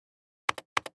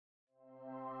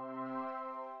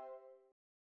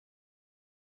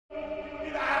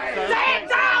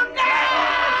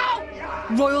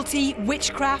Royalty,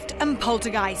 witchcraft and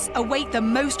poltergeists await the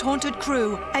most haunted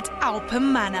crew at Owlpen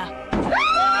Manor.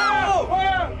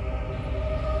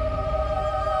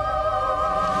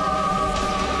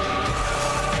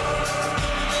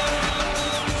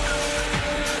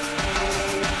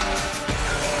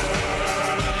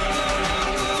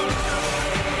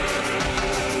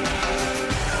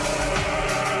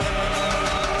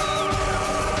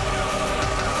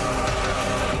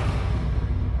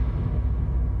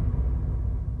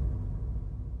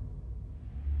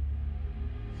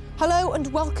 Hello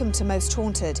and welcome to Most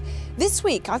Haunted. This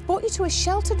week I've brought you to a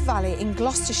sheltered valley in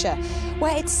Gloucestershire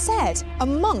where it's said a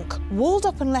monk, walled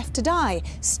up and left to die,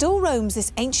 still roams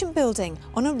this ancient building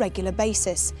on a regular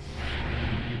basis.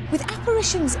 With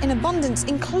apparitions in abundance,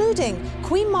 including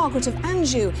Queen Margaret of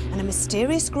Anjou and a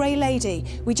mysterious grey lady,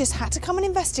 we just had to come and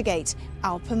investigate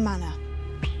Owlpen Manor.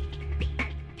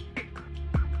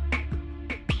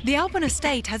 The Owlpen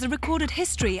estate has a recorded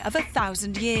history of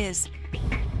 1,000 years.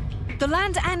 The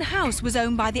land and house was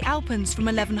owned by the Owlpens from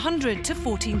 1100 to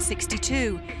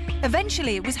 1462.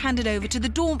 Eventually, it was handed over to the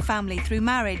Daunt family through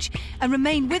marriage and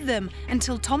remained with them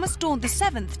until Thomas Daunt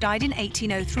VII died in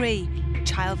 1803,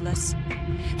 childless.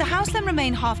 The house then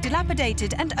remained half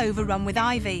dilapidated and overrun with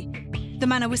ivy. The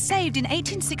manor was saved in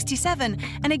 1867,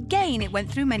 and again it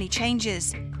went through many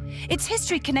changes. Its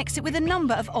history connects it with a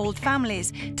number of old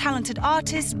families, talented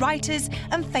artists, writers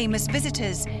and famous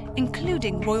visitors,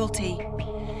 including royalty.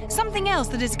 Something else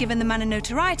that has given the manor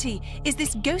notoriety is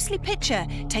this ghostly picture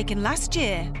taken last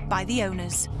year by the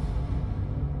owners.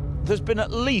 There's been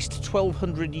at least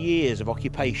 1,200 years of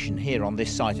occupation here on this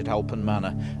site at Owlpen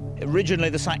Manor. Originally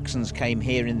the Saxons came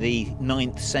here in the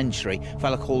 9th century, a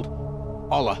fellow called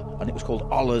Ola, and it was called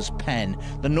Ola's Pen.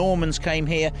 The Normans came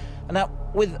here, and now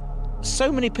with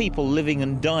so many people living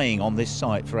and dying on this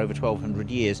site for over 1,200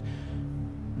 years,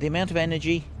 the amount of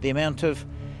energy, the amount of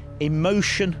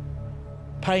emotion,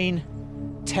 pain,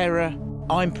 terror,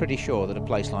 I'm pretty sure that a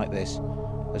place like this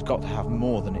has got to have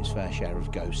more than its fair share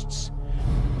of ghosts.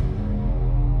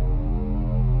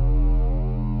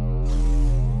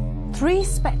 Three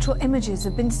spectral images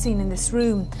have been seen in this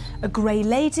room: a grey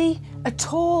lady, a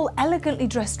tall, elegantly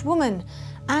dressed woman,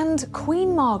 and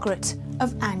Queen Margaret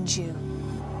of Anjou.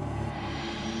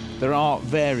 There are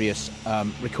various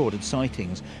recorded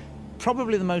sightings.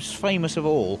 Probably the most famous of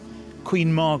all,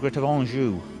 Queen Margaret of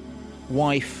Anjou,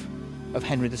 wife of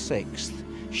Henry VI.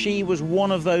 She was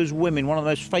one of those women, one of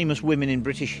those famous women in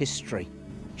British history.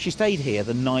 She stayed here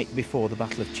the night before the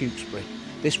Battle of Tewkesbury.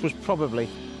 This was probably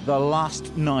the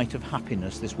last night of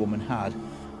happiness this woman had.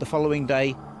 The following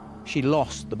day, she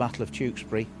lost the Battle of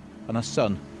Tewkesbury, and her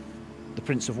son, the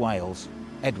Prince of Wales,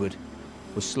 Edward,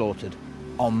 was slaughtered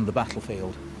on the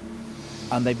battlefield.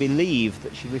 And they believe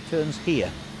that she returns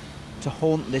here to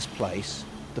haunt this place,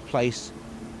 the place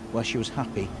where she was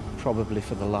happy, probably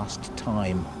for the last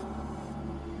time.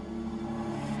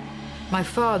 My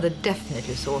father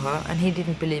definitely saw her, and he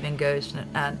didn't believe in ghosts,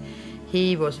 and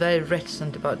he was very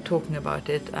reticent about talking about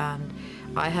it, and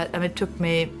it took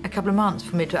me a couple of months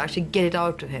for me to actually get it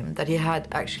out of him that he had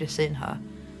actually seen her.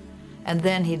 And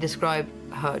then he described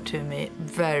her to me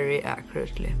very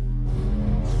accurately.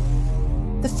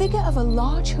 The figure of a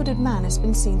large hooded man has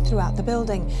been seen throughout the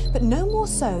building, but no more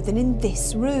so than in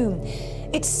this room.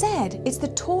 It's said it's the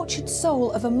tortured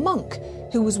soul of a monk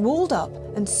who was walled up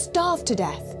and starved to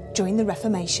death during the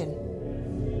Reformation.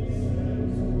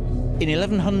 In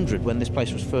 1100, when this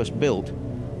place was first built,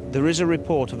 there is a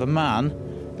report of a man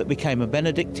that became a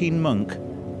Benedictine monk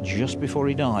just before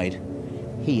he died,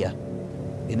 here,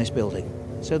 in this building.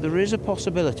 So there is a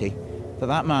possibility that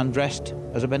that man dressed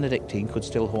as a Benedictine could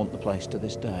still haunt the place to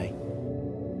this day.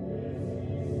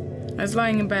 I was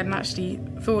lying in bed and actually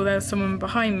thought there was someone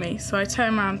behind me, so I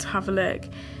turned around to have a look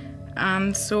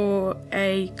and saw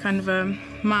a kind of a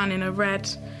man in a red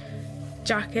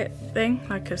jacket thing,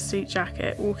 like a suit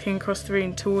jacket, walking across the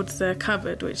room towards the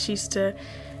cupboard, which used to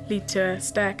lead to a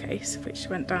staircase which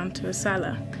went down to a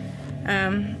cellar.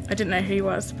 I didn't know who he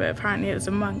was, but apparently it was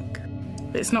a monk.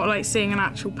 It's not like seeing an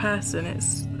actual person,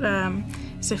 it's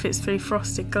as if it's through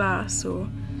frosted glass or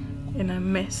in a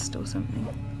mist or something.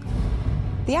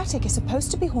 The attic is supposed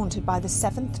to be haunted by the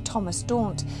 7th Thomas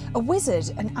Daunt, a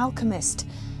wizard and alchemist.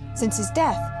 Since his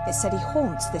death, it's said he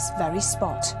haunts this very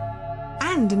spot.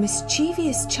 And a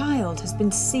mischievous child has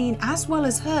been seen as well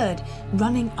as heard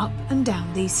running up and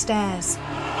down these stairs.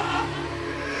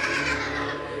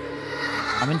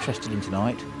 I'm interested in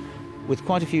tonight. With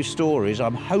quite a few stories,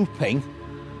 I'm hoping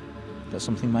that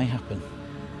something may happen.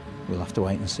 We'll have to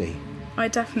wait and see. I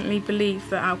definitely believe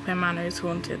that Owlpen Manor is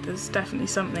haunted. There's definitely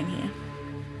something here.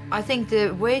 I think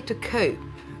the way to cope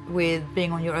with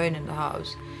being on your own in the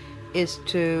house is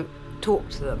to talk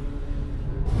to them.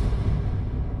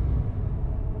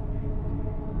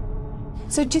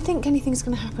 So do you think anything's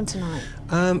going to happen tonight?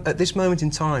 At this moment in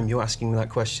time, you're asking me that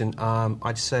question,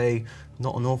 I'd say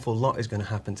not an awful lot is going to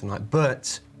happen tonight,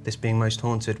 but this being Most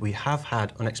Haunted, we have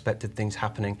had unexpected things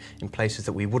happening in places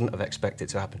that we wouldn't have expected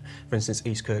to happen. For instance,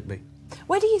 East Kirkby.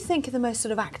 Where do you think are the most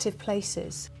sort of active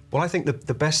places? Well, I think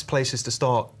the best places to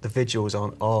start the vigils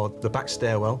on are the back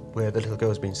stairwell, where the little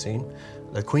girl's been seen,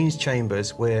 the Queen's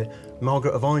Chambers, where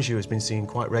Margaret of Anjou has been seen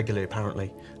quite regularly,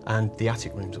 apparently, and the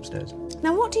attic rooms upstairs.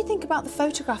 Now, what do you think about the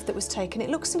photograph that was taken? It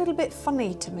looks a little bit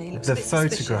funny to me. It looks a bit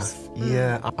photograph, suspicious.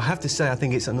 yeah. I have to say, I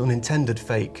think it's an unintended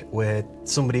fake where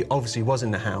somebody obviously was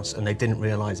in the house and they didn't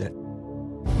realise it.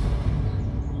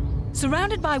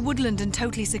 Surrounded by woodland and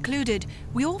totally secluded,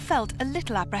 we all felt a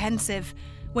little apprehensive.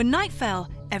 When night fell,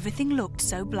 everything looked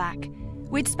so black.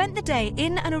 We'd spent the day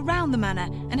in and around the manor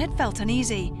and had felt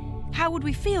uneasy. How would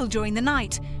we feel during the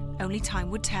night? Only time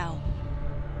would tell.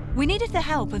 We needed the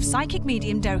help of psychic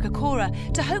medium Derek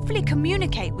Okora to hopefully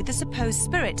communicate with the supposed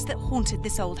spirits that haunted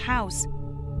this old house.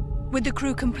 With the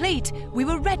crew complete, we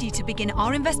were ready to begin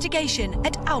our investigation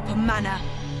at Owlpen Manor.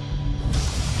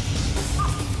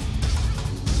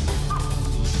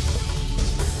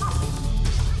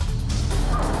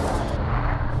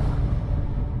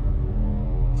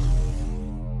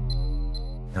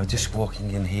 Now, just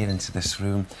walking in here into this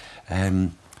room, I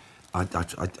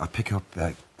pick up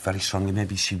very strongly.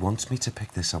 Maybe she wants me to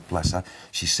pick this up, bless her.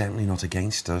 She's certainly not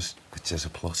against us, which is a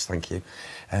plus, thank you.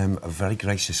 A very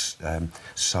gracious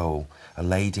soul, a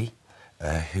lady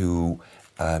who,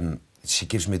 she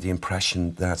gives me the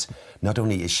impression that not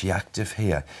only is she active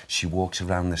here, she walks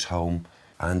around this home,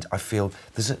 and I feel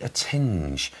there's a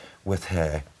tinge with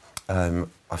her,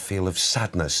 I feel, of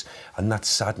sadness, and that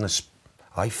sadness,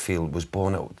 I feel, was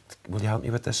born out... Will you help me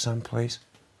with this, Sam, please?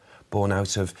 Born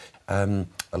out of, I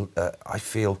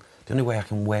feel, the only way I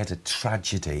can word it,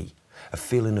 tragedy, a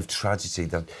feeling of tragedy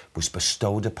that was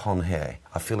bestowed upon her.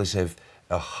 I feel as if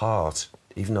a heart,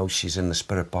 even though she's in the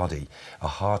spirit body, a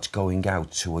heart going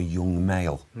out to a young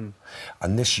male. Mm.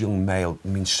 And this young male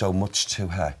means so much to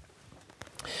her.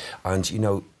 And, you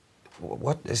know,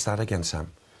 what is that again,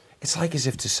 Sam? It's like as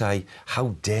if to say,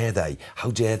 how dare they?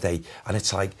 How dare they? And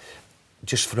it's like,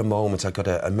 just for a moment, I got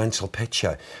a mental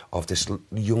picture of this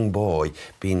young boy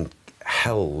being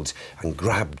held and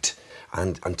grabbed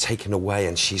and taken away,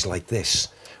 and she's like this,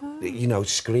 you know,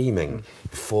 screaming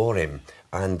for him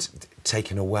and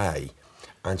taken away.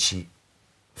 And she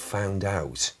found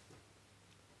out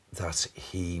that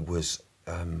he was,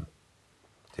 the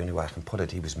only way I can put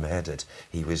it, he was murdered.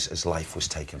 His life was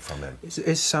taken from him.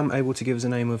 Is Sam able to give us the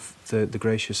name of the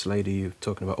gracious lady you're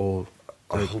talking about, or...?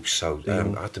 I hope so.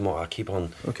 At the moment, I keep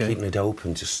on keeping it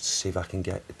open just to see if I can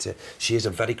get it. She is a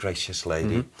very gracious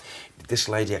lady. Mm-hmm. This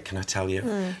lady, can I tell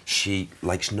you, she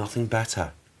likes nothing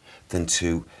better than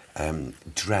to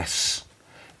dress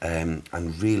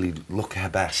and really look her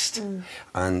best.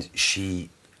 And she,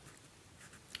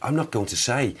 I'm not going to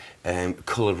say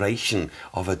coloration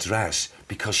of her dress,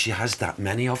 because she has that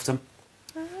many of them.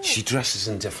 She dresses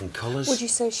in different colours. Would you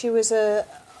say she was a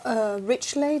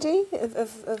rich lady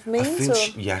of means? I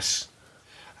feel yes.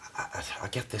 I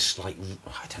get this, like,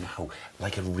 I don't know,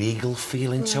 like a regal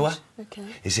feeling to her. Okay.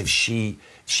 As if she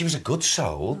was a good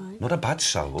soul, not a bad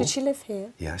soul. Did she live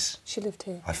here? Yes. She lived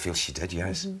here? I feel she did,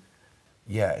 yes.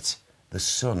 Yet, the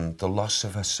son, the loss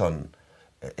of her son,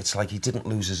 it's like he didn't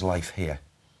lose his life here.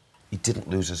 He didn't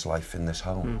lose his life in this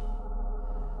home.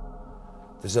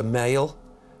 There's a male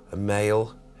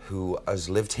who has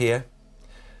lived here.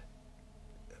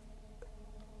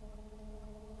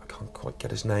 I can't quite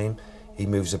get his name. He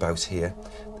moves about here.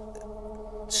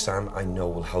 Sam, I know,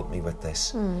 will help me with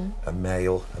this. A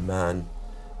male, a man,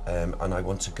 and I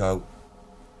want to go...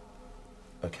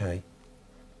 Okay.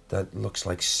 That looks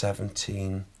like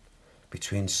 17,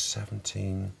 between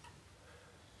 17...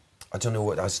 I don't know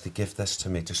what has to give this to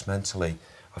me, just mentally.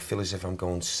 I feel as if I'm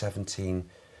going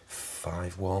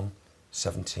 1751,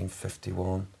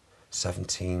 1751,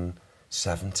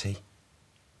 1770.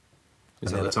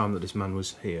 Is that the time that this man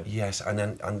was here? Yes,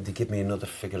 and they give me another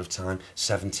figure of time,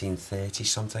 1730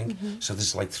 something. So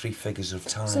there's like 3 figures of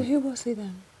time. So who was he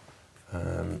then?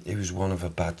 He was one of a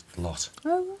bad lot.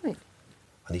 Oh, right.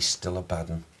 And he's still a bad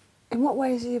one. In what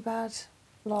way is he a bad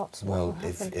lot? Well,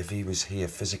 if he was here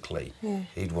physically,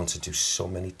 he'd want to do so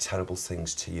many terrible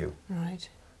things to you. Right.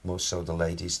 More so the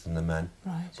ladies than the men.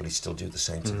 Right. But he'd still do the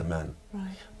same to the men.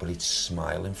 Right. But he'd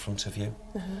smile in front of you,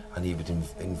 and he would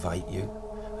invite you.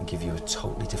 and give you a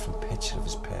totally different picture of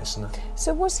his person.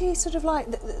 So was he sort of like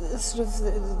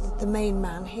the main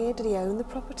man here? Did he own the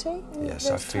property? Yes,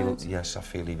 I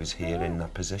feel he was here in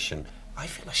that position. I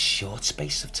feel a short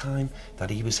space of time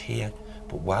that he was here,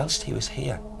 but whilst he was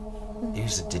here, he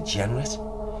was a degenerate.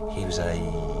 He was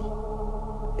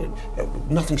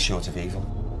nothing short of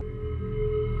evil.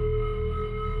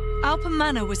 Owlpen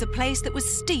Manor was a place that was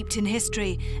steeped in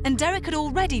history, and Derek had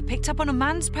already picked up on a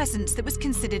man's presence that was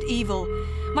considered evil.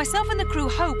 Myself and the crew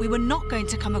hoped we were not going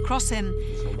to come across him.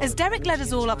 As Derek led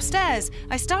us all upstairs,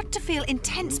 I started to feel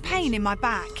intense pain in my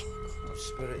back.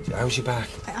 How's your back?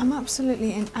 I'm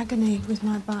absolutely in agony with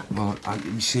my back. Well,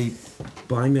 you see,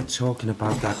 by me talking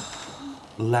about that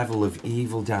level of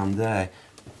evil down there,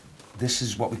 this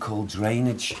is what we call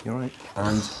drainage. You're right.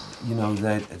 And, you know,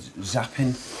 they're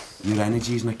zapping your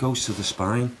energies and it goes to the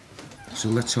spine. So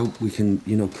let's hope we can,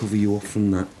 you know, cover you up from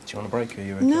that. Do you want a break or are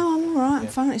you okay? No, I'm all right. I'm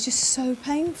fine. It's just so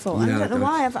painful. Yeah, I don't know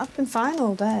why. I've been fine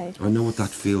all day. I know what that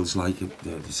feels like.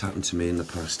 It's happened to me in the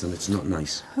past and it's not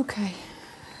nice. OK.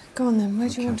 Go on then. Where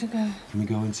do you want to go? Can we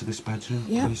go into this bedroom,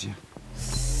 yeah. please? Yeah.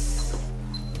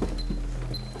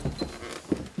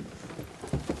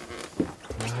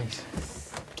 Right.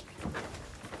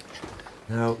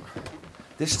 Now,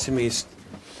 this to me is...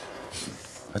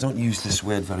 I don't use this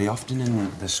word very often in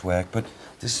this work, but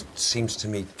this seems to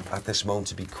me at this moment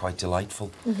to be quite delightful.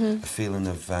 A feeling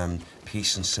of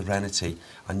peace and serenity,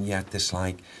 and yet this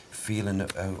like feeling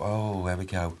of, oh, there we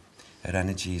go, her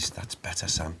energies. That's better,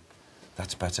 Sam.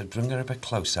 That's better. Bring her a bit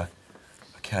closer.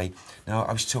 Okay. Now,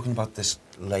 I was talking about this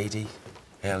lady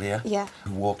earlier, yeah,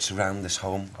 who walks around this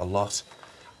home a lot,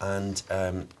 and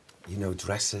you know,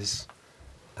 dresses.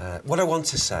 What I want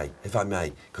to say, if I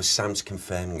may, because Sam's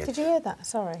confirming it. Did you hear that?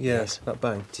 Sorry. Yes, that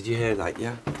bang. Did you hear that?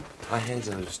 Yeah, I heard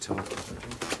I was talking.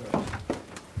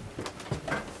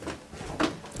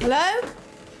 Hello?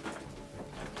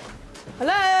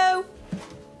 Hello?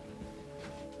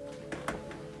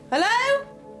 Hello?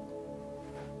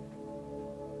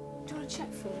 Do you want to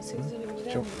check for us? See if there's anyone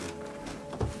there? Sure.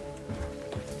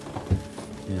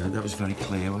 Yeah, that was very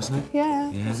clear, wasn't it?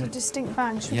 Yeah, Yeah. it was a distinct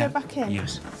bang. Should we go back in?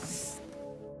 Yes.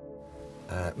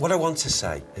 What I want to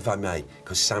say, if I may,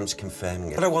 because Sam's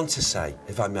confirming it. What I want to say,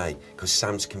 if I may, because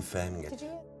Sam's confirming it. Did you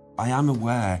hear? I am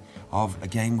aware of,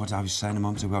 again, what I was saying a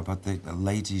moment ago about the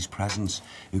lady's presence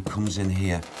who comes in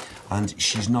here. And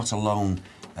she's not alone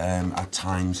at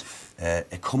times.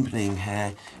 Accompanying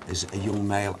her is a young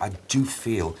male. I do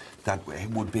feel that it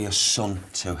would be a son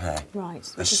to her. Right,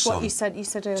 a which is son. what you said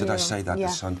earlier. Did I say that, yeah.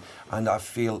 the son? And I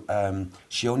feel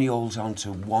she only holds on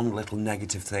to one little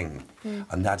negative thing,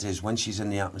 and that is when she's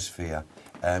in the atmosphere,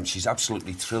 she's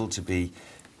absolutely thrilled to be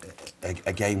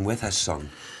again with her son,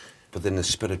 but in the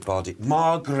spirit body.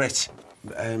 Margaret!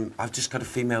 I've just got a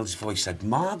female's voice said,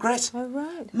 Margaret? Oh,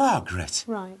 right. Margaret!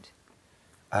 Right.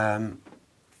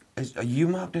 Are you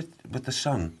Margaret with the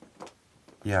son?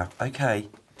 Yeah, OK.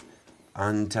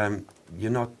 And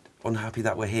you're not unhappy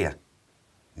that we're here?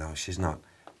 No, she's not.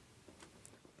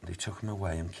 They took him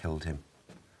away and killed him.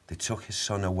 They took his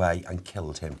son away and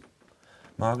killed him.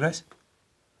 Margaret?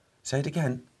 Say it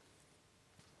again.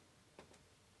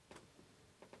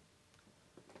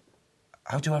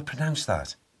 How do I pronounce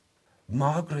that?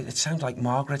 Margaret, it sounds like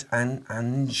Margaret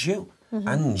Anjou.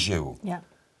 Anjou. Yeah.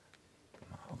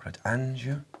 Margaret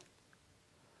Anjou.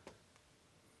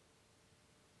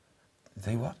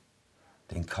 They what?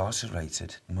 They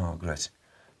incarcerated Margaret.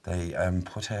 They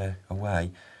put her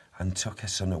away and took her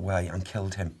son away and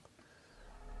killed him.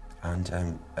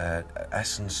 And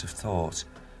essence of thought,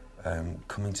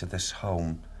 coming to this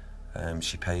home,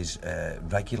 she pays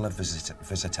regular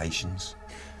visitations.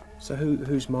 So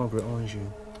who's Margaret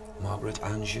Anjou? Margaret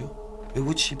Anjou? Who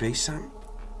would she be, Sam?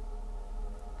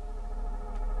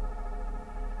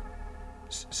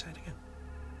 Say it again.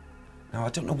 Now, I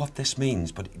don't know what this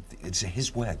means, but it's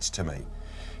his words to me.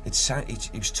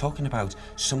 He was talking about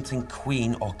something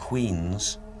queen or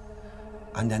queens,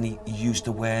 and then he used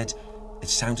the word, it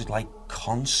sounded like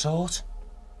consort?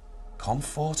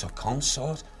 Comfort or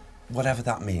consort? Whatever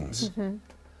that means.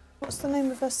 What's the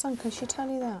name of her son? Can she tell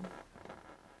you that?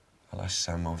 I'll ask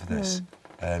Sam over this.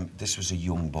 This was a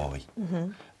young boy.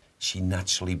 She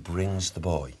naturally brings the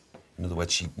boy. In other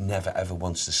words, she never ever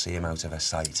wants to see him out of her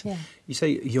sight. Yeah. You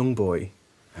say young boy.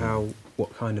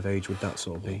 What kind of age would that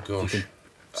sort of be? Oh, gosh.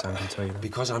 Sam can tell you that.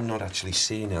 Because I'm not actually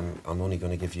seeing him, I'm only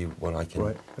going to give you what I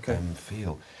can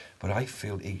feel. But I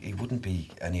feel he wouldn't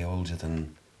be any older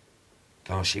than...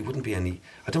 Gosh, he wouldn't be any...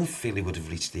 I don't feel he would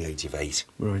have reached the age of 8.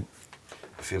 Right.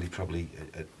 I feel he probably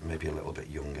maybe a little bit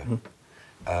younger.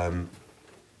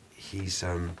 He's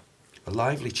a a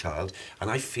lively child, and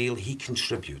I feel he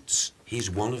contributes. He's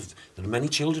one of... There are many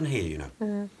children here, you know.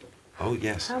 Mm. Oh,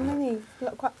 yes. How many?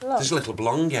 Look, quite a lot. There's a little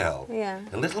blonde girl. Yeah.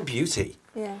 A little beauty.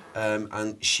 Yeah.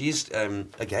 And she's,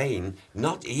 again,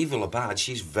 not evil or bad.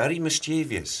 She's very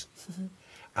mischievous.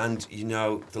 And, you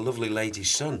know, the lovely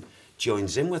lady's son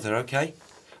joins in with her, OK?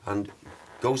 And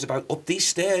goes about up these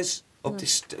stairs, up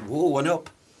this... Whoa, and up.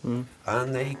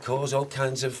 And they cause all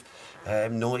kinds of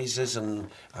noises, and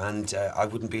I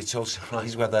wouldn't be at all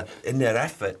surprised whether, in their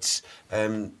efforts,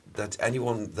 that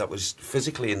anyone that was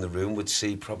physically in the room would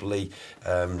see probably,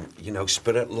 you know,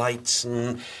 spirit lights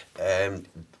and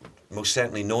most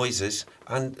certainly noises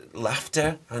and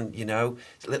laughter and, you know,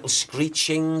 little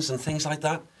screechings and things like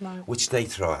that, which they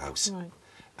throw out. Right.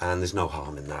 And there's no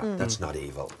harm in that. That's not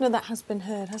evil. No, that has been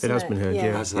heard, hasn't it? It has been heard,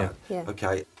 yeah. Has that? Yeah.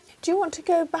 OK. Do you want to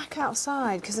go back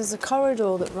outside, because there's a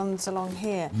corridor that runs along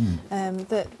here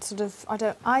that sort of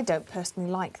I don't personally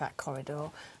like that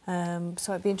corridor,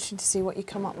 so it'd be interesting to see what you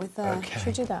come up with there. Okay. Should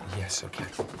we do that? Yes, OK.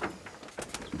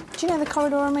 Do you know the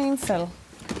corridor I mean, Phil?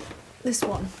 This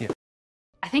one. Yeah.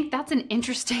 I think that's an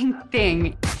interesting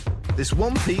thing. This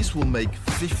one piece will make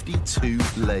 52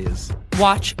 layers.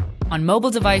 Watch on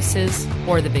mobile devices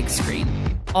or the big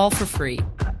screen, all for free.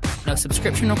 No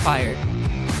subscription required.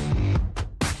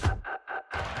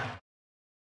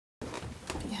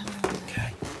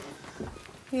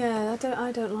 Yeah,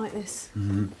 I don't like this.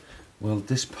 Well,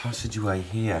 this passageway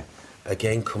here,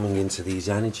 again coming into these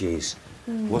energies,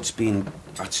 what's been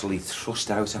actually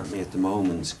thrust out at me at the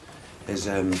moment is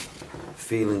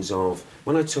feelings of...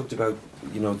 When I talked about,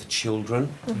 you know, the children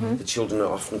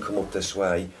often come up this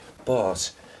way, but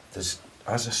there's,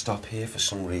 as I stop here for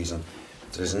some reason,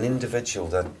 there's an individual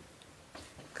that,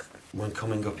 when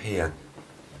coming up here,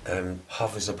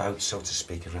 hovers about, so to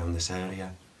speak, around this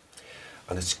area.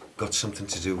 And it's got something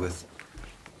to do with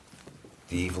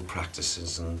the evil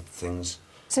practices and things.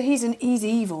 So he's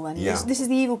evil then? Yeah. This is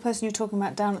the evil person you're talking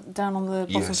about down on the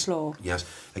bottom floor? Yes.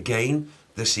 Again,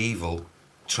 this evil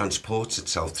transports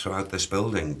itself throughout this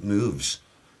building, moves.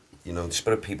 You know, the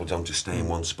spirit people don't just stay in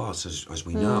one spot, as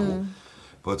we know.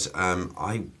 But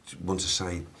I want to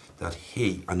say that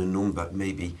he and a number,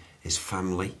 maybe his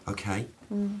family, OK,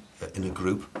 in a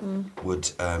group, would...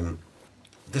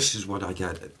 this is what I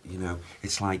get, you know,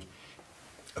 it's like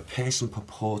a person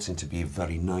purporting to be a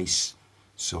very nice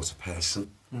sort of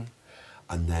person,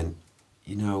 and then,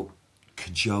 you know,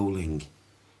 cajoling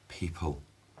people.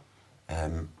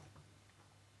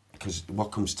 Because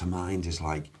what comes to mind is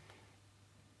like,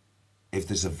 if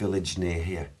there's a village near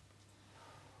here,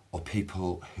 or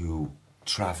people who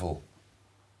travel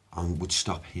and would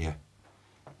stop here,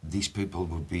 these people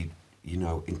would be, you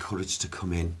know, encouraged to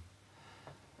come in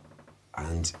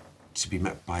and to be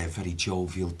met by a very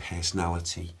jovial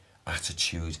personality,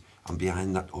 attitude, and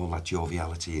behind that, all that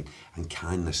joviality and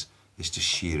kindness is just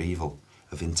sheer evil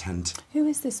of intent. Who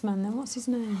is this man then? What's his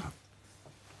name?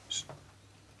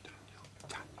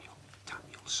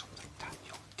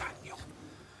 Daniel.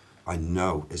 I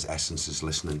know his essence is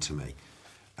listening to me,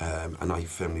 and I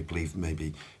firmly believe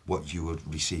maybe what you were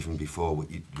receiving before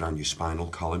around your spinal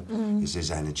column is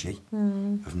his energy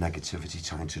of negativity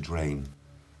trying to drain.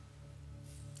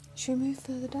 Should we move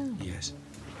further down? Yes.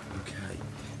 OK.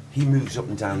 He moves up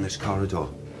and down this corridor,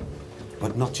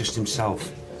 but not just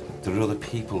himself. There are other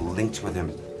people linked with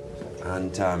him,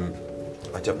 and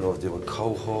I don't know if they were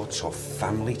cohorts or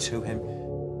family to him.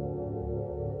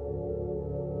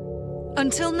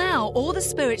 Until now, all the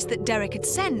spirits that Derek had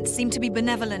sent seemed to be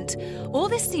benevolent. All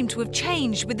this seemed to have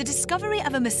changed with the discovery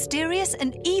of a mysterious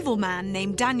and evil man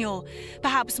named Daniel.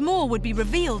 Perhaps more would be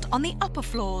revealed on the upper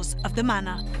floors of the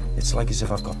manor. It's like as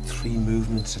if I've got three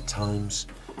movements at times,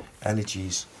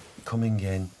 energies coming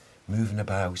in, moving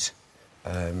about.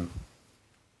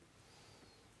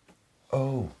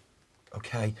 Oh,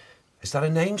 OK. Is that a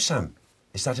name, Sam?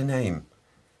 Is that a name?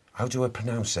 How do I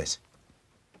pronounce it?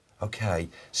 OK,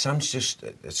 Sam's just...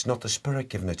 It's not the spirit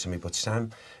giving it to me, but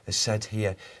Sam has said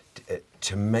here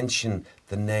to mention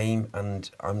the name,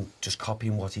 and I'm just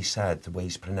copying what he said, the way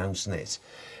he's pronouncing it.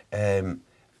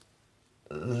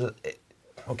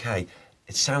 OK,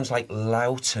 it sounds like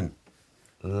Loughton.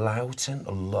 Loughton,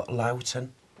 or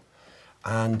Loughton.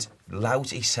 And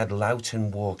he said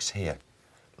Loughton walks here.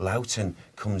 Loughton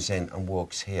comes in and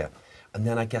walks here. And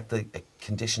then I get the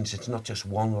conditions, it's not just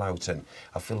one Loughton.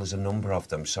 I feel there's a number of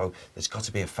them, so there's got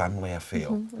to be a family, I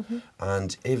feel.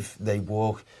 And if they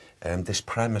walk this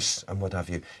premise and what have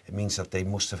you, it means that they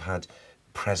must have had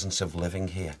presence of living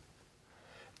here.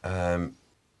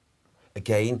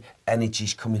 Again,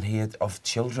 energies coming here of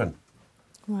children.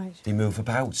 Right. They move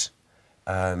about.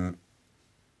 The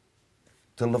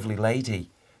lovely lady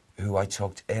who I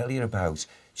talked earlier about,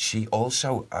 she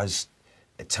also has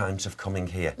times of coming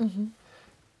here.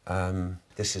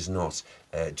 This is not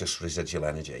just residual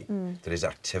energy. There is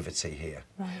activity here.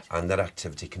 Right. And that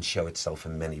activity can show itself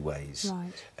in many ways.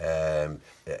 Right.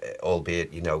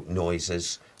 Albeit, you know,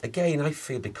 noises. Again, I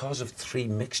feel because of 3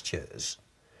 mixtures,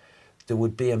 there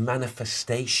would be a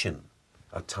manifestation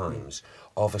at times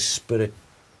of a spirit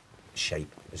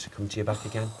shape. Has it come to you back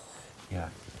again? Yeah.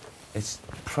 It's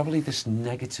probably this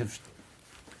negative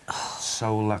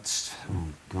soul that's... Oh,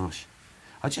 gosh.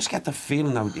 I just get the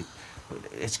feeling that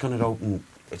it's going to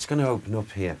open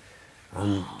up here,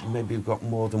 and maybe we've got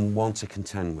more than one to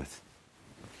contend with.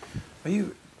 Are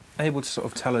you able to sort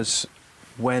of tell us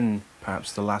when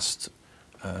perhaps the last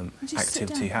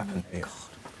activity happened here?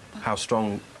 How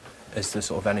strong is the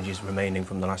sort of energies remaining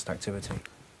from the last activity?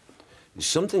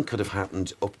 Something could have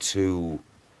happened up to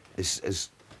as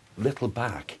little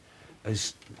back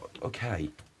as, OK,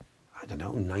 I don't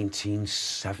know,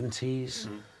 1970s,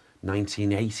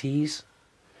 1980s.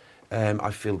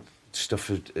 I feel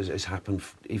stuff has happened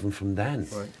even from then.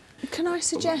 Right. Can I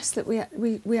suggest that we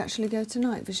actually go to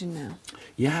night vision now?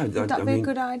 Yeah, Would that be a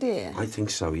good idea? I think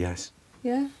so. Yes.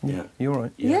 Yeah. Yeah. You're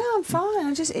right. Yeah, I'm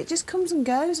fine. It just comes and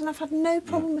goes, and I've had no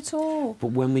problem at all.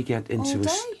 But when we get into All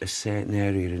day. a certain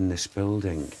area in this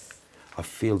building, I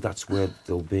feel that's where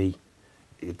they'll be.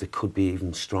 They could be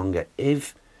even stronger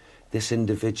if this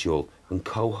individual and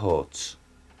cohorts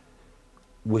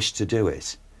wish to do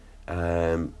it.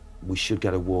 We should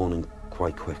get a warning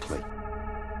quite quickly.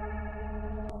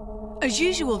 As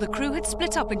usual, the crew had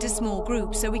split up into small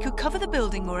groups so we could cover the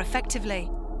building more effectively.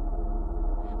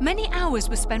 Many hours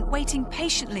were spent waiting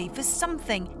patiently for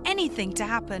something, anything to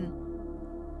happen.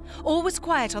 All was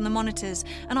quiet on the monitors,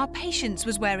 and our patience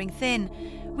was wearing thin.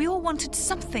 We all wanted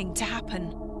something to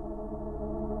happen.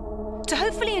 To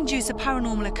hopefully induce a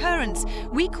paranormal occurrence,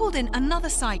 we called in another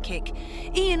psychic,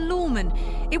 Ian Lawman.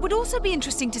 It would also be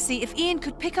interesting to see if Ian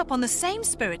could pick up on the same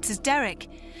spirits as Derek.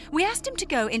 We asked him to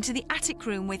go into the attic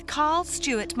room with Carl,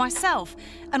 Stuart, myself,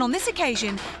 and on this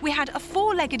occasion, we had a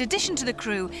 4-legged addition to the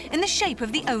crew in the shape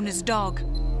of the owner's dog.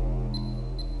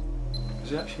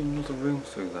 Is there actually another room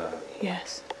through there?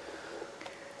 Yes.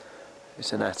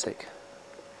 It's an attic.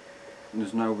 And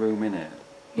there's no room in it?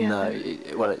 Yeah. No,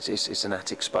 well, it's an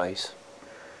attic space.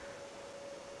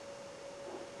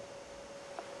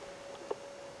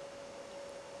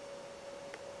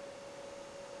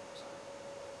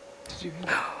 Did you hear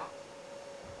that?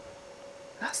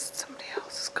 That's somebody else,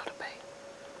 it's got to be.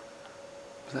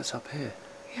 But that's up here.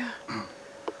 Yeah. Well,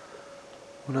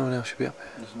 no one else should be up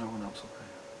here. There's no one else up here.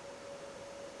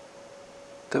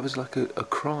 That was like a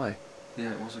cry.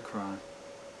 Yeah, it was a cry.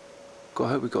 God, I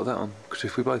hope we got that on, because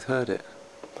if we both heard it...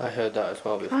 I heard that as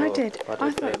well before. I did. I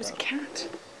thought hear it was that. a cat.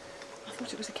 I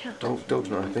thought it was a cat. Dog's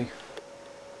not happy.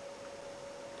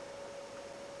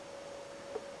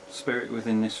 Spirit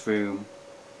within this room,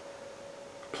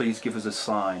 please give us a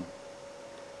sign.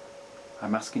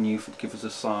 I'm asking you to give us a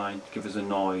sign, give us a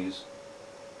noise,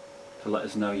 to let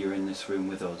us know you're in this room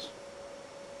with us.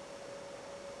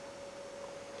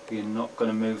 You're not going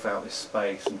to move out this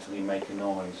space until you make a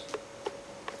noise.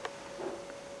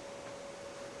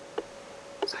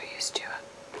 So you, Stuart?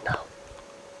 No.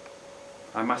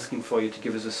 I'm asking for you to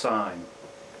give us a sign.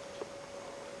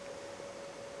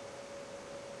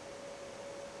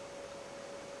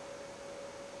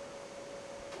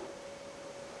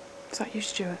 Is that you,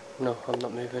 Stuart? No, I'm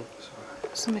not moving.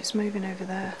 Something's moving over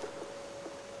there.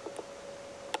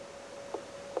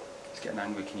 It's getting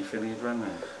angry. Can you feel the adrenaline?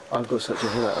 I've got such a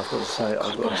headache, I've got to say.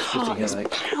 I've got a splitting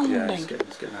headache. Pounding. Yeah,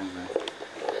 it's getting angry.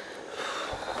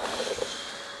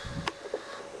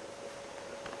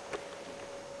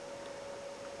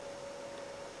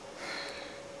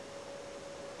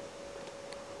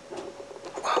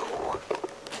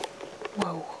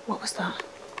 Whoa, what was that?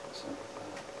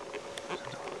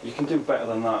 You can do better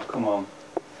than that, come on.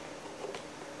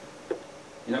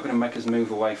 You're not going to make us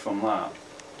move away from that.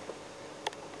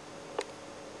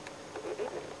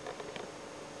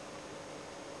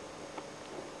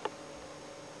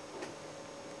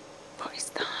 What is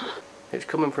that? It's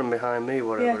coming from behind me,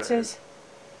 whatever Yeah, it is.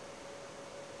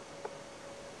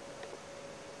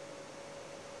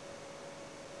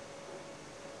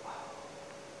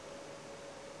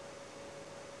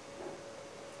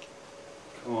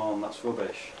 Come on, that's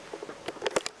rubbish.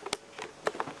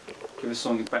 Give us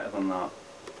something better than that.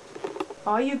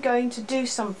 Are you going to do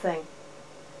something?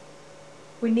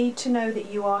 We need to know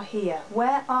that you are here.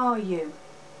 Where are you?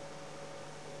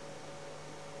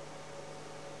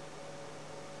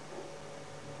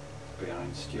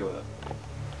 Behind Stuart.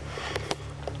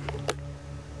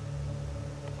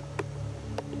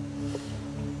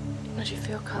 How do you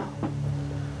feel, Carl?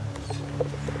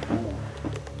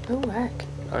 Oh, heck.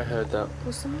 I heard that.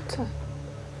 What's the matter?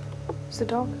 It's the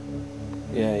dog.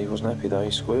 Yeah, he wasn't happy though, he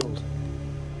squealed.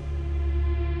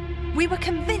 We were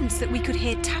convinced that we could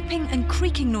hear tapping and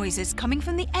creaking noises coming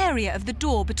from the area of the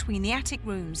door between the attic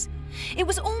rooms. It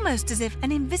was almost as if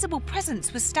an invisible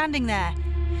presence was standing there.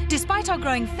 Despite our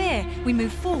growing fear, we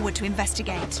moved forward to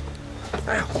investigate.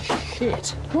 Ow, shit.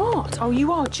 What? Oh,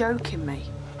 you are joking me.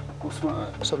 What's the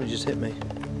matter? Something just hit me.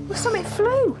 Well, something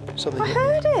flew. Something I hit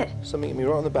heard me. it. Something hit me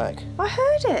right on the back. I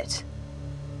heard it.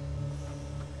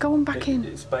 Go on back in.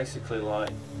 It's basically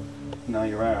like, now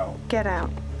you're out. Get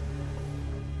out.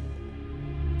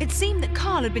 It seemed that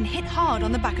Carl had been hit hard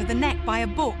on the back of the neck by a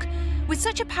book. With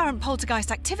such apparent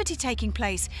poltergeist activity taking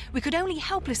place, we could only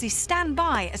helplessly stand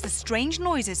by as the strange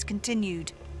noises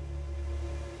continued.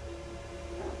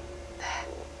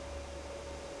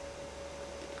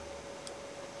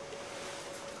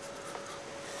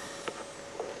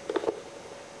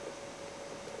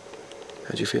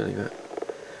 How do you feel, Yvette?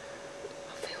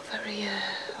 I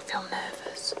feel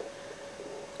nervous.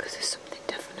 Because there's something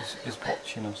definitely... He's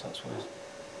watching us, that's what it is.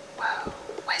 Whoa,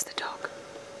 where's the dog?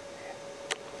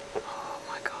 Oh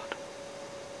my God.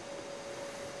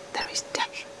 There is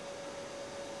danger.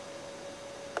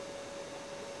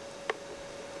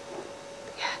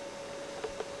 Yeah.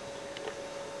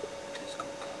 It's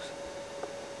coming closer.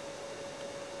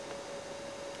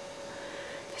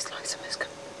 It's like something's gonna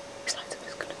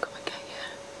come and get you.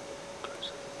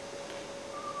 Closer.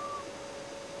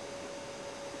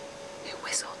 It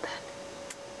whistled then.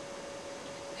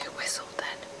 It whistled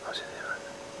then. I was in there, right?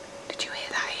 Did you hear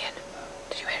that, Ian?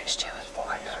 Did you hear it, Stuart? I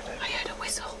heard it. I heard a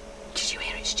whistle. Did you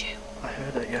hear it, Stu? I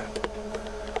heard it, yeah.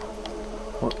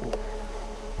 What? I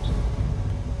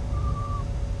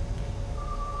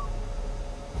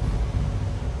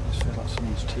just feel like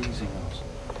someone's teasing us.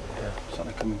 Yeah.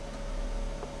 Something coming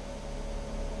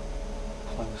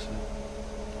closer.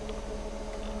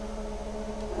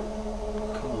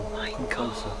 Come on, come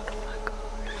closer. Oh my God.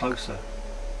 Closer.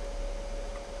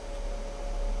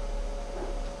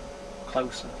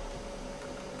 Closer.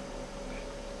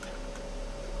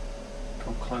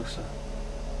 Come closer.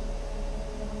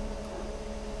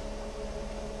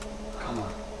 Come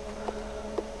on.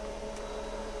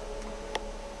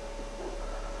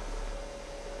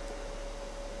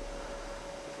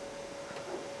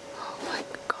 Oh my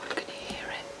God, can you hear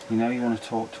it? You know you want to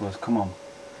talk to us, come on.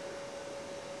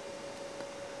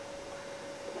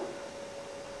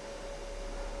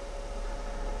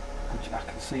 I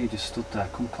can see you just stood there,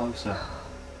 come closer.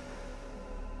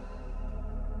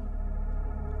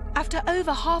 After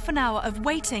over half an hour of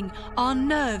waiting, our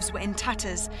nerves were in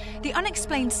tatters. The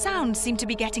unexplained sound seemed to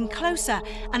be getting closer,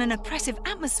 and an oppressive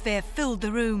atmosphere filled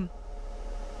the room.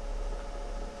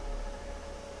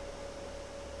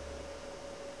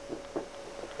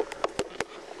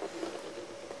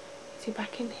 Is he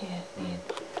back in here, Ian?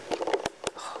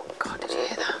 Oh God, did you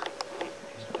hear that?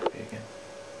 He's not happy again.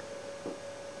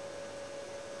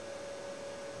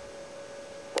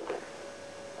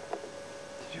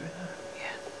 Did you hear that?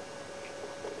 Yeah.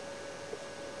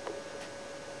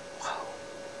 Whoa.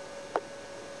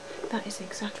 That is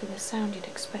exactly the sound you'd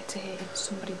expect to hear if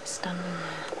somebody was standing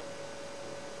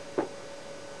there.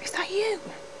 Is that you?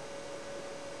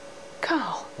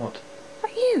 Carl? What? Is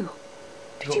that you?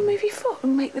 Did you move your foot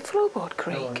and make the floorboard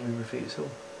creak? No, I didn't move my feet at all.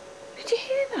 Did you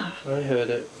hear that? I heard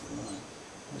it.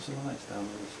 There's the lights down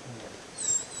there.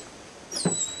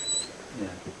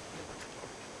 Yeah.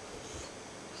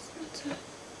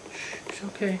 Shh, it's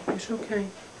okay, it's okay.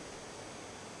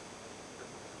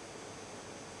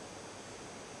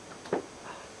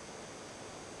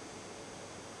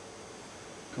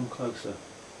 Come closer.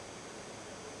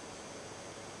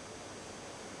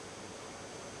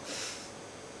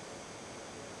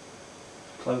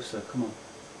 Closer, come on.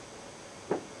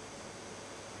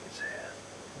 It's here.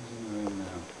 He's in the room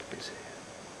now. It's here.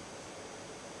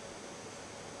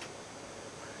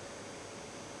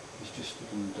 He's just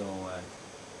stood in the doorway.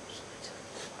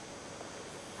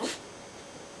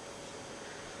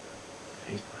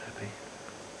 He's not happy.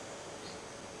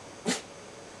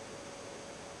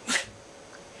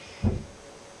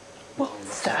 What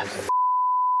the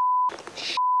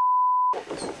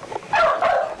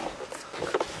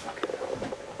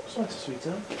What's the matter,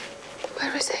 sweetheart?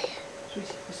 Where is he?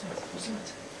 Sweetie, what's the matter? What's the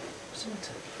matter? What's the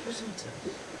matter? What's the matter?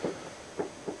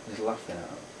 He's laughing at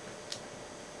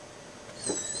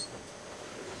us.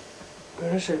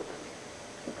 Where is it?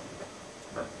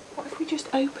 What if we just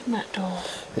open that door?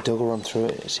 The dog will run through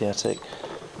it, it's the attic.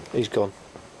 He's gone.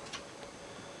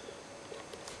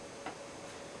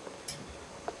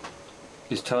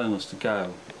 He's telling us to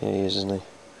go. Yeah, he is, isn't he?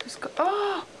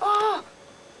 Oh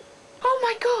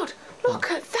my God!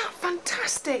 Look at that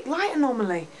fantastic light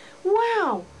anomaly.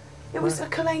 Wow! It was a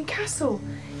Culzean Castle.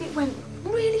 It went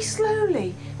really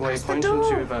slowly. Where are you Past the pointing door.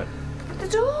 to about? The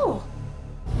door.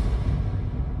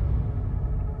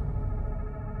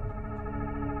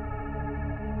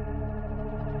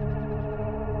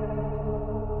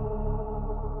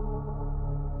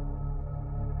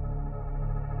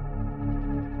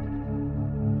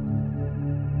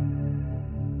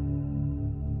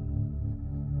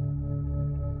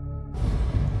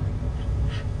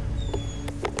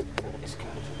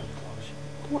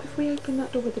 What if we open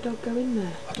that door with the dog go in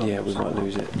there? Yeah, we might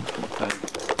lose it.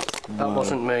 That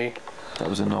wasn't me. That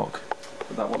was a knock.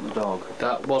 That wasn't the dog.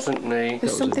 That wasn't me.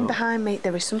 There's something behind me.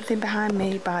 There is something behind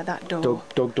me by that door.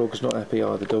 Dog's not happy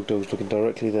either. Dog's looking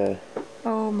directly there.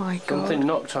 Oh my God. Something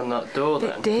knocked on that door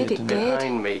then. It did.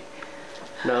 Behind me.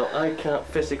 Now, I can't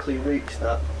physically reach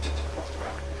that.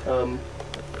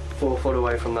 4 foot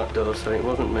away from that door, so it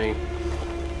wasn't me.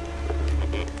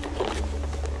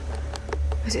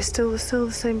 Is it still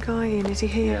the same guy in? Is he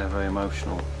here? Yeah, very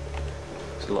emotional.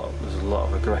 There's a lot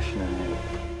of aggression in him.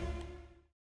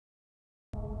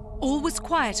 All was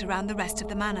quiet around the rest of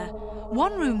the manor.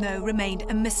 One room, though, remained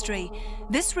a mystery.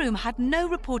 This room had no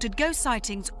reported ghost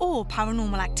sightings or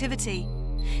paranormal activity.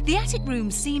 The attic room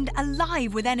seemed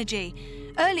alive with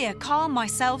energy. Earlier, Carl,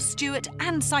 myself, Stuart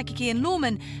and Psychic Ian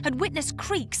Lawman had witnessed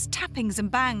creaks, tappings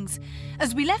and bangs.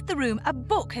 As we left the room, a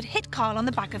book had hit Carl on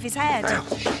the back of his head.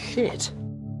 Oh, shit.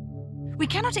 We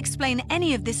cannot explain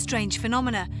any of this strange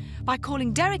phenomena. By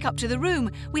calling Derek up to the room,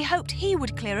 we hoped he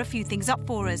would clear a few things up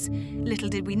for us. Little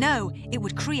did we know it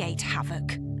would create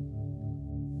havoc.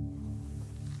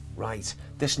 Right,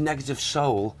 this negative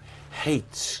soul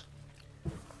hates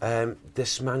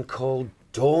this man called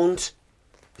Daunt.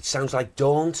 It sounds like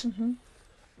Daunt. And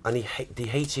they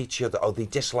hate each other, or they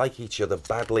dislike each other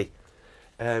badly.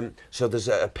 So there's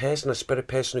a spirit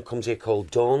person who comes here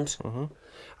called Daunt.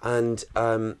 And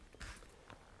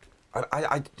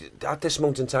I at this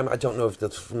moment in time, I don't know if they're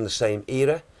from the same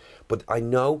era, but I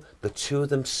know the two of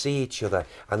them see each other,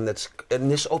 and that's in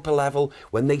this upper level,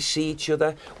 when they see each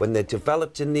other, when they're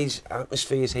developed in these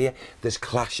atmospheres here, there's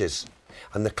clashes.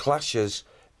 And the clashes,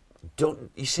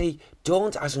 you see,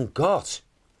 Daunt hasn't got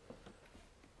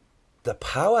the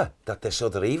power that this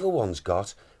other evil one's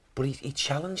got, but he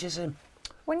challenges him.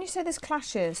 When you say there's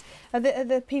clashes, are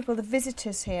the people, the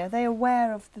visitors here, are they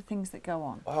aware of the things that go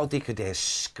on? Oh, they could hear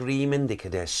screaming, they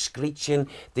could hear screeching,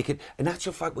 they could... In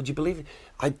actual fact, would you believe it?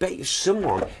 I bet you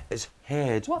someone has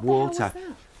heard what water. The hell was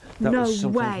that? That no was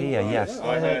something way. here, yes.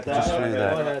 I heard that. Just through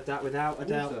there. I heard that without a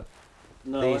doubt.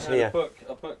 No, These I heard here.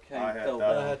 a book came I heard fell that.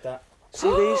 down. I heard that. See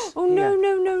these? Oh, no,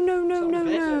 no, no, no, no, no,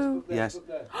 no. Yes.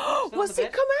 What's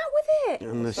it come out with it?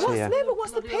 And this What's, here. no, but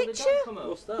what's the picture?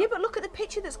 What's that? Yeah, but look at the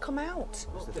picture that's come out.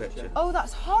 What's the picture? Oh,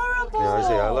 that's horrible. Yeah, I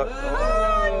see. I look.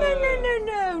 Oh,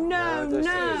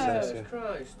 no. Jesus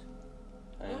Christ.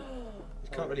 You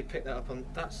can't really pick that up on...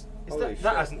 Holy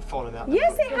That hasn't fallen out.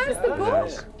 Yes, it has the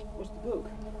book. What's the book?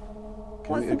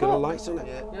 What's the Got a book? light on it?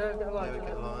 Yeah, get a light Yeah, we on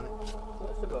get it. a light on it.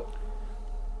 What's the book?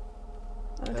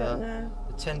 I don't know.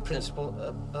 The 10 principles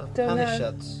of Don't know.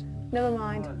 Upanishads. Never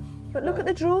mind. But look at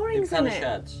the drawings in it.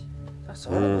 Upanishads. That's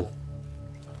horrible.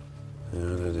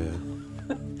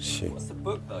 Shit. What's the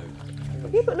book though?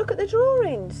 Yeah, but look at the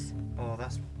drawings. Oh,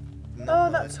 that's... Oh,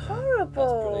 that's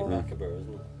horrible. Macabre,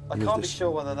 isn't it? I can't be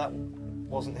sure whether that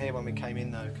wasn't here when we came in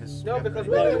though, because... No, because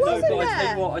No, it wasn't but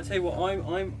there. I tell you what,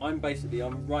 I'm basically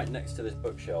right next to this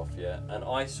bookshelf, yeah, and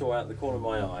I saw out the corner of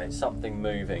my eye something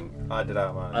moving. I did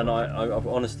out mine. And I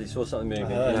honestly saw something moving,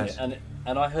 Yes. and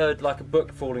I heard like a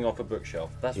book falling off a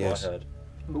bookshelf. That's Yes. what I heard.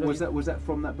 But was that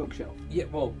from that bookshelf? Yeah,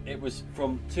 well, it was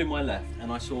from to my left,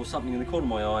 and I saw something in the corner of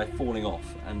my eye falling off,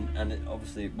 and it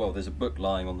obviously, well, there's a book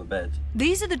lying on the bed.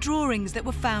 These are the drawings that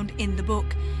were found in the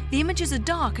book. The images are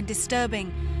dark and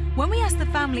disturbing. When we asked the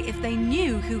family if they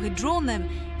knew who had drawn them,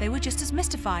 they were just as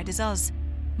mystified as us.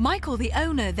 Michael, the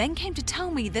owner, then came to tell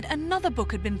me that another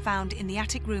book had been found in the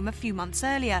attic room a few months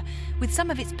earlier, with some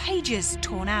of its pages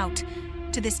torn out.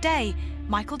 To this day,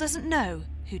 Michael doesn't know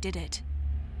who did it.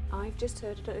 I've just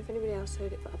heard, I don't know if anybody else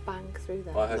heard it, but a bang through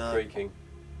there. I heard creaking.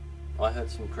 I heard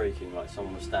some creaking, like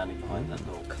someone was standing behind that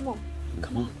door. Come on,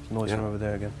 come on. Noise from over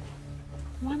there again.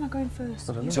 Why am I going first?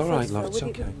 I don't know. It's all right, love, it's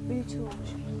okay. Will you two watch?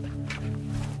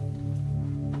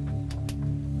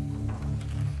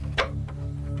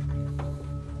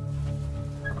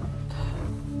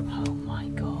 Oh my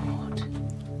God.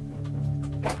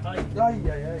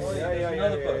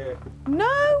 Another book.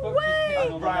 No way!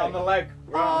 Right on the leg.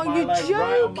 Oh, you're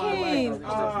joking!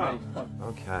 Oh,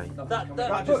 Okay.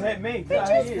 That just hit me. That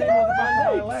hit you on the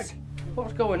back of my leg.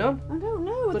 What's going on? I don't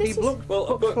know. Bloody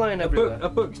books flying everywhere. A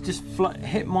book just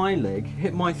hit my leg,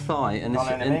 hit my thigh, and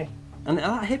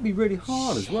that hit me really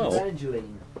hard as well.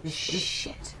 Evangeline.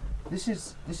 Shit. This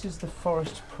is the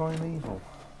forest primeval.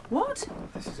 What?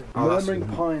 This is Oh, murmuring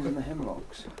pines and the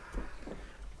hemlocks.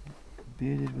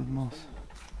 Bearded with moss.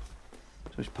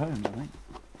 So it's poems, I think.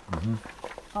 Mm-hmm.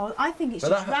 Oh, I think it's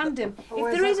just random.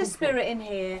 If there is a spirit in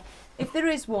here, if there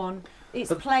is one,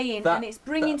 it's playing and it's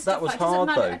bringing stuff out. It doesn't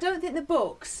matter. I don't think the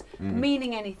book's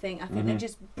meaning anything. I think they're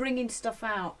just bringing stuff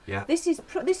out. Yeah. This is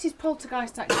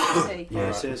poltergeist activity.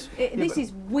 Yes, it is. This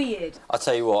is weird. I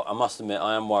tell you what, I must admit,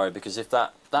 I am worried because if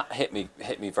that hit me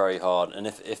very hard, and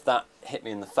if that hit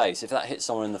me in the face, if that hit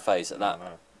someone in the face at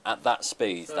that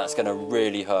speed, that's going to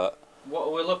really hurt. What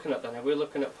are we looking at then? Are we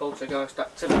looking at poltergeist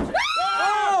activity?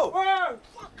 Oh!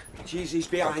 Jeez, he's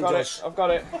behind us. I've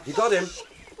got it. You got him?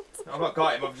 I've not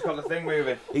got him, I've just got the thing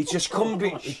moving. He just come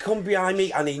behind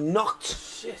me and he knocked.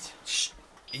 Shit.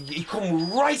 He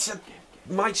come right at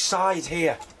my side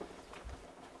here.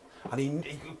 And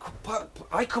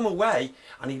I come away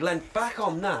and he leant back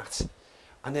on that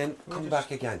and then come back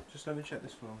again. Just let me check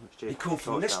this floor. He come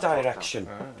from this direction.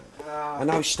 And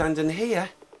I was standing here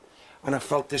and I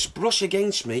felt this brush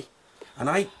against me and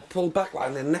I pulled back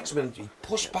and then the next minute he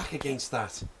pushed back against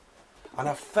that. And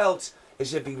I felt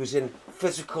as if he was in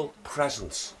physical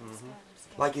presence.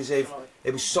 Like as if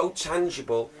it was so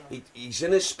tangible, he's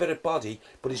in his spirit body,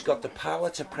 but he's got the power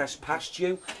to press past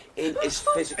you in his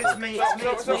physical... It's me.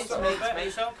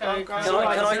 It's okay.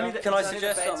 Can I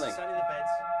suggest something?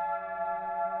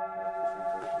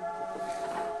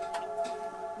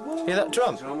 Hear that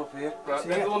drum? Up here. Right,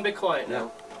 everyone be quiet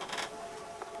now.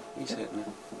 He's hitting it.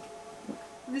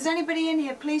 If there's anybody in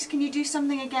here, please can you do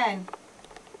something again?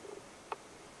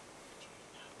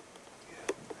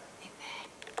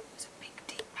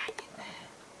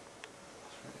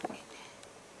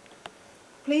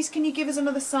 Please can you give us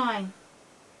another sign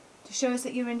to show us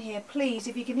that you're in here? Please,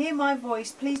 if you can hear my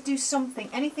voice, please do something,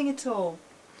 anything at all,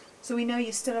 so we know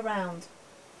you're still around.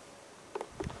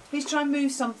 Please try and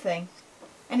move something,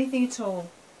 anything at all.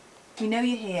 We know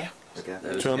you're here. There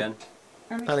it again.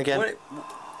 And again.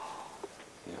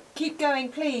 Keep going,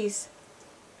 please.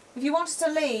 If you want us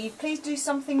to leave, please do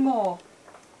something more.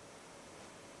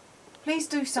 Please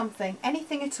do something,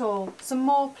 anything at all. Some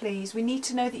more, please. We need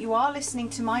to know that you are listening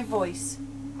to my voice.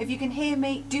 If you can hear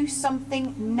me, do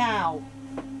something now.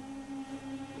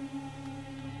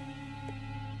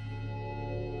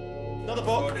 Another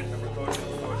book.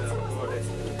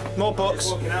 More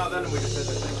books. Walking out then and we just said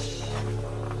the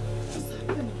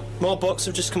thing. More books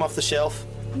have just come off the shelf.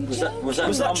 Was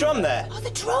that drum there? Oh, the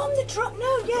drum,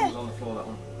 no, yeah. It was on the floor, that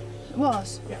one. It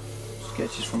was? Yeah.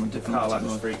 Sketches from a different... Oh, that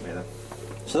just freaked me then.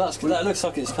 So that looks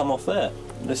like it's come off there.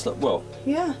 Well,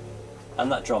 yeah.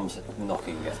 And that drum's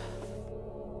knocking again.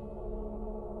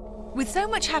 With so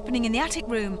much happening in the attic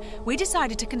room, we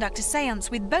decided to conduct a séance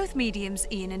with both mediums,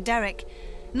 Ian and Derek.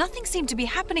 Nothing seemed to be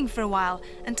happening for a while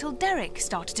until Derek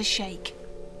started to shake.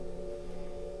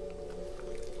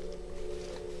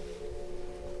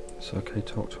 It's okay,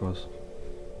 talk to us.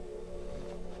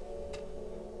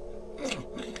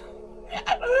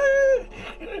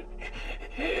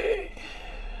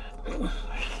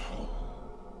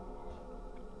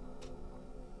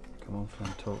 Come on,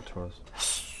 friend, talk to us.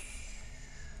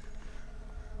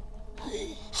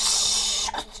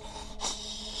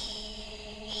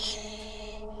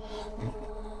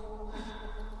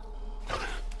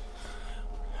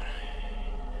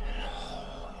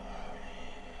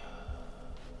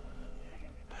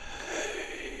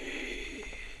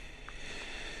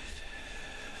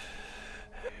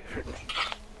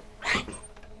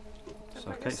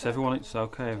 It's everyone. It's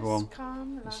okay, everyone.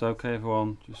 It's okay,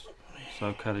 everyone. Just it's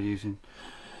okay. They're using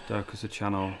Derek as a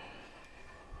channel.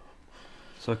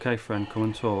 It's okay, friend. Come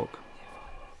and talk.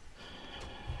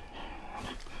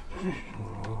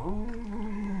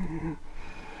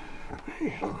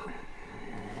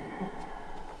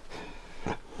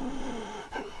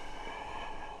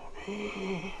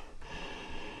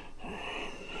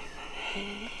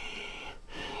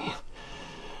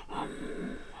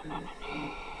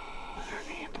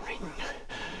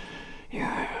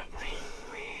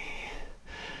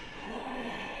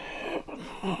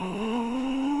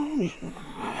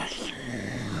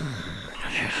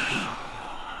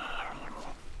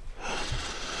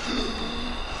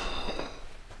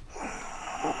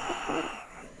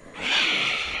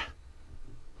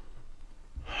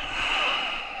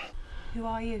 Who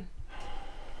are you?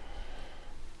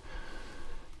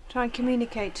 Try and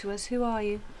communicate to us. Who are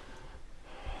you?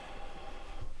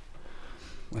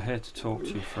 We're here to talk to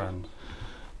you, friend.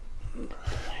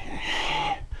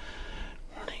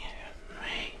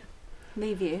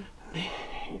 Leave you?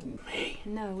 Me.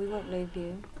 No, we won't leave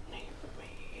you.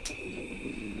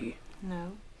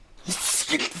 No.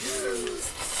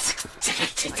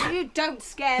 You don't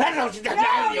scare me. No, you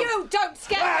don't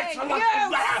scare me. You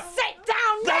sit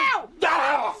down now.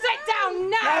 Sit down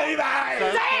now.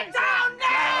 Sit down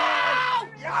now.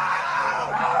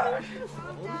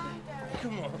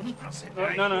 Come on.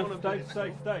 No,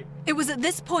 stay. It was at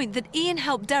this point that Ian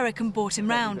helped Derek and brought him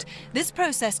round. This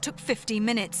process took 15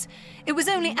 minutes. It was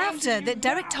only after that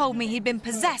Derek told me he'd been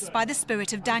possessed by the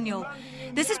spirit of Daniel.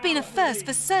 This has been a first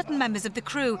for certain members of the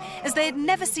crew, as they had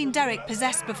never seen Derek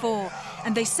possessed before,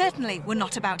 and they certainly were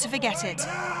not about to forget it.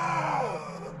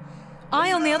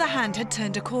 I, on the other hand, had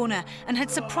turned a corner and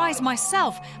had surprised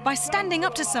myself by standing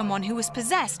up to someone who was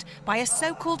possessed by a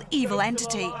so-called evil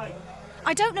entity.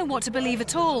 I don't know what to believe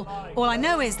at all. All I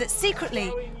know is that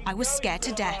secretly, I was scared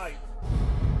to death.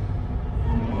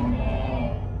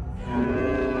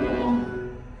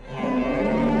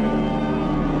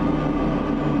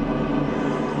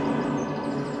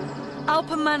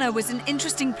 Owlpen Manor was an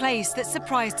interesting place that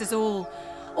surprised us all.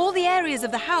 All the areas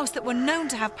of the house that were known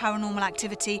to have paranormal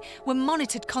activity were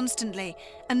monitored constantly,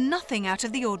 and nothing out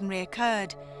of the ordinary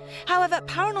occurred. However,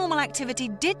 paranormal activity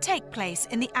did take place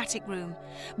in the attic room.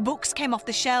 Books came off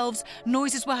the shelves,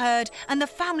 noises were heard, and the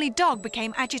family dog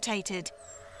became agitated.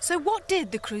 So what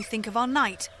did the crew think of our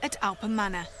night at Owlpen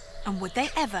Manor? And would they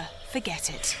ever forget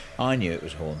it? I knew it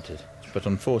was haunted, but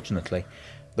unfortunately,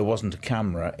 there wasn't a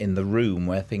camera in the room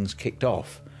where things kicked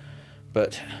off.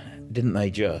 But didn't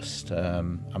they just? I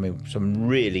mean, some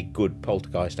really good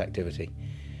poltergeist activity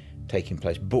taking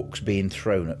place, books being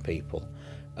thrown at people,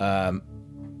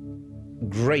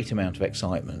 great amount of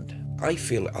excitement. I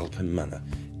feel Owlpen Manor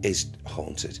is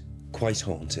haunted, quite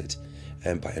haunted,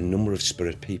 by a number of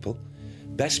spirit people.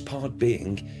 Best part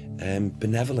being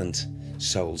benevolent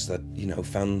souls that, you know,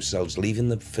 found themselves leaving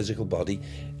the physical body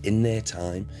in their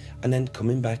time and then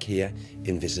coming back here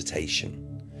in visitation.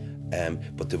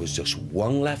 But there was just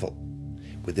one level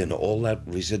within all that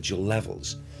residual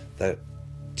levels that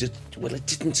just, well, it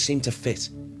didn't seem to fit.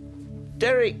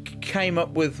 Derek came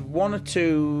up with one or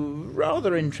two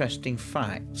rather interesting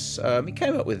facts. He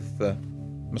came up with,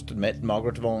 must admit,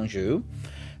 Margaret of Anjou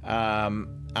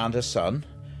and her son.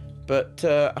 But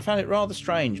I found it rather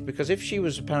strange, because if she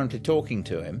was apparently talking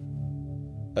to him,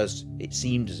 as it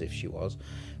seemed as if she was,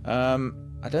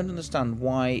 I don't understand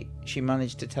why she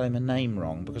managed to tell him a name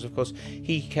wrong, because of course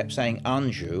he kept saying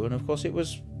Anjou, and of course it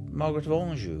was Margaret of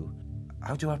Anjou.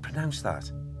 How do I pronounce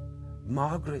that?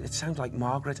 Margaret, it sounds like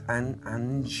Margaret and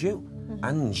Anjou.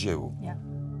 Anjou. Yeah.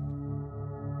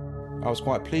 I was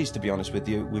quite pleased, to be honest with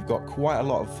you. We've got quite a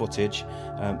lot of footage.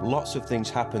 Lots of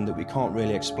things happen that we can't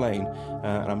really explain,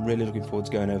 and I'm really looking forward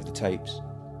to going over the tapes.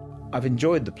 I've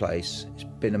enjoyed the place. It's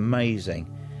been amazing.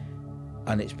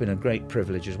 And it's been a great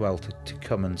privilege as well to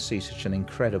come and see such an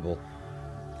incredible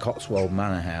Cotswold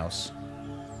manor house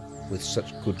with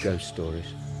such good ghost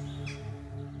stories.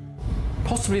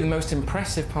 Possibly the most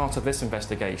impressive part of this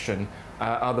investigation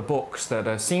are the books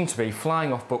that seem to be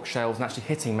flying off bookshelves and actually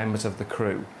hitting members of the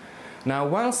crew. Now,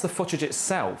 whilst the footage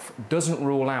itself doesn't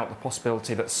rule out the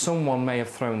possibility that someone may have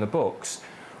thrown the books,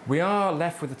 we are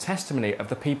left with the testimony of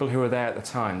the people who were there at the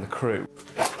time, the crew.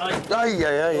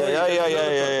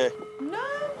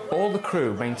 All the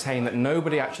crew maintain that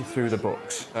nobody actually threw the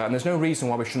books, and there's no reason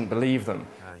why we shouldn't believe them.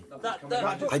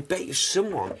 I bet you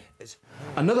someone is...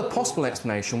 Another possible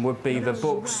explanation would be the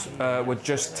books were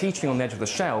just teetering on the edge of the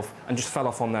shelf and just fell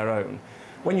off on their own.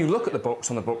 When you look at the books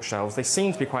on the bookshelves, they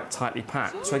seem to be quite tightly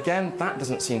packed, so again, that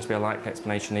doesn't seem to be a likely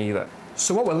explanation either.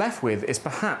 So what we're left with is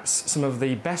perhaps some of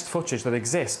the best footage that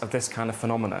exists of this kind of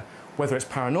phenomena. Whether it's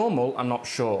paranormal, I'm not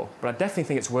sure, but I definitely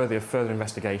think it's worthy of further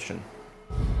investigation.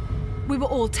 We were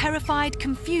all terrified,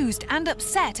 confused and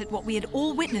upset at what we had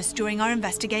all witnessed during our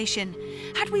investigation.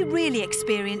 Had we really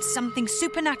experienced something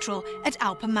supernatural at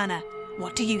Owlpen Manor?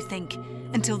 What do you think?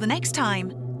 Until the next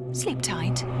time, sleep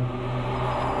tight.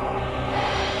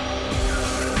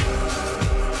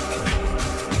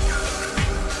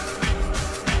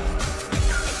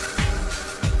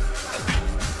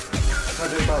 What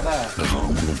do I do about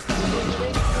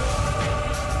that?